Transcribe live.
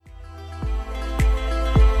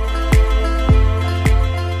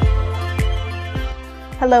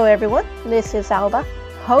Hello everyone, this is Alba,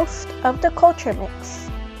 host of The Culture Mix.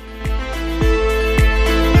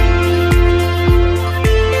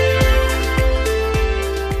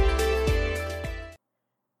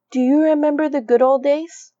 Do you remember the good old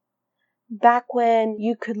days? Back when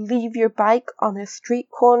you could leave your bike on a street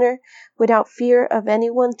corner without fear of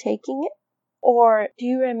anyone taking it? Or do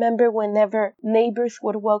you remember whenever neighbors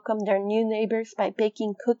would welcome their new neighbors by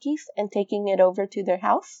baking cookies and taking it over to their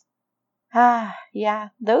house? Yeah,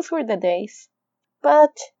 those were the days.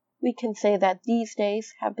 But we can say that these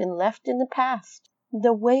days have been left in the past.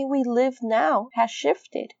 The way we live now has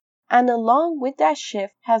shifted, and along with that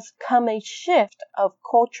shift has come a shift of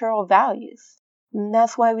cultural values. And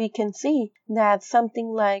that's why we can see that something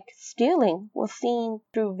like stealing was seen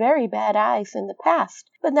through very bad eyes in the past,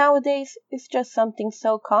 but nowadays it's just something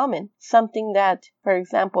so common, something that, for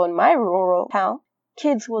example, in my rural town,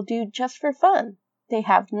 kids will do just for fun. They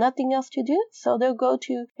have nothing else to do, so they'll go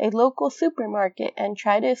to a local supermarket and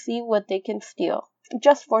try to see what they can steal,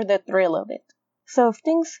 just for the thrill of it. So if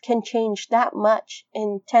things can change that much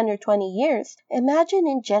in 10 or 20 years, imagine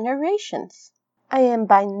in generations. I am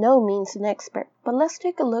by no means an expert, but let's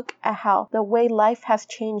take a look at how the way life has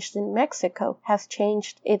changed in Mexico has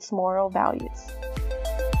changed its moral values.